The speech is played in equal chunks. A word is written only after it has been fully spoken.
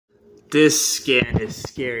This scan is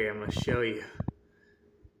scary. I'm going to show you.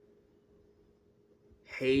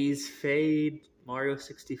 Haze fade, Mario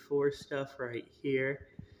 64 stuff right here.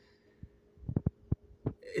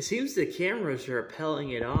 It seems the cameras are repelling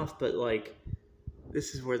it off, but like,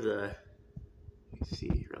 this is where the, let me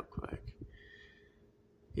see real quick.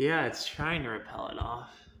 Yeah, it's trying to repel it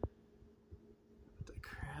off. What the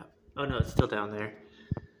crap? Oh no, it's still down there.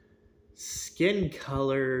 Skin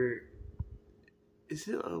color, is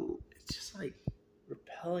it, it's just like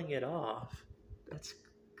repelling it off. That's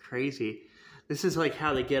crazy. This is like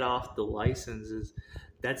how they get off the licenses.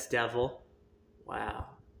 That's devil. Wow.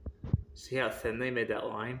 See how thin they made that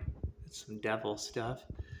line? That's some devil stuff.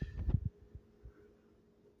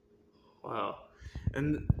 Wow.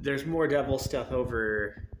 And there's more devil stuff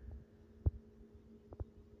over.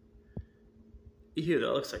 Ew,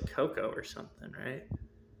 that looks like cocoa or something, right?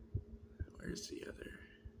 Where's the other?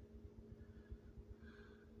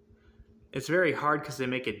 It's very hard because they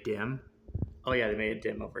make it dim. Oh yeah, they made it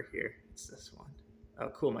dim over here. It's this one. Oh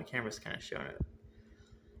cool, my camera's kind of showing it.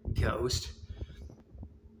 Ghost.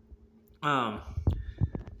 I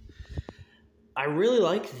really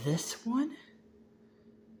like this one.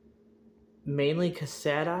 Mainly because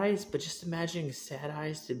sad eyes, but just imagining sad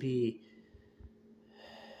eyes to be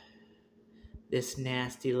this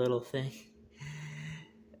nasty little thing.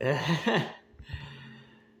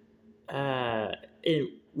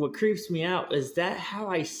 What creeps me out is that how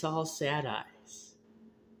I saw sad eyes?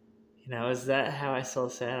 You know, is that how I saw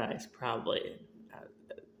sad eyes? Probably.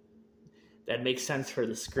 That makes sense for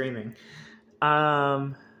the screaming.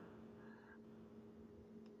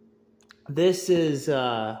 This is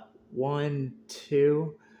 1,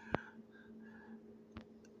 2.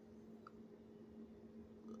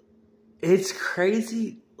 It's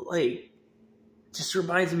crazy. Like, just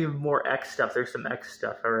reminds me of more X stuff. There's some X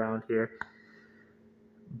stuff around here.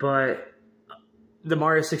 But the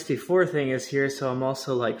Mario 64 thing is here, so I'm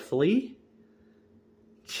also like, fLEA?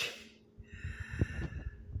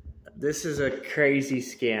 This is a crazy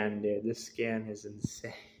scan, dude. This scan is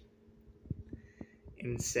insane.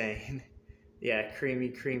 Insane. Yeah,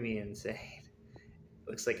 creamy insane.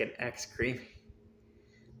 Looks like an X creamy.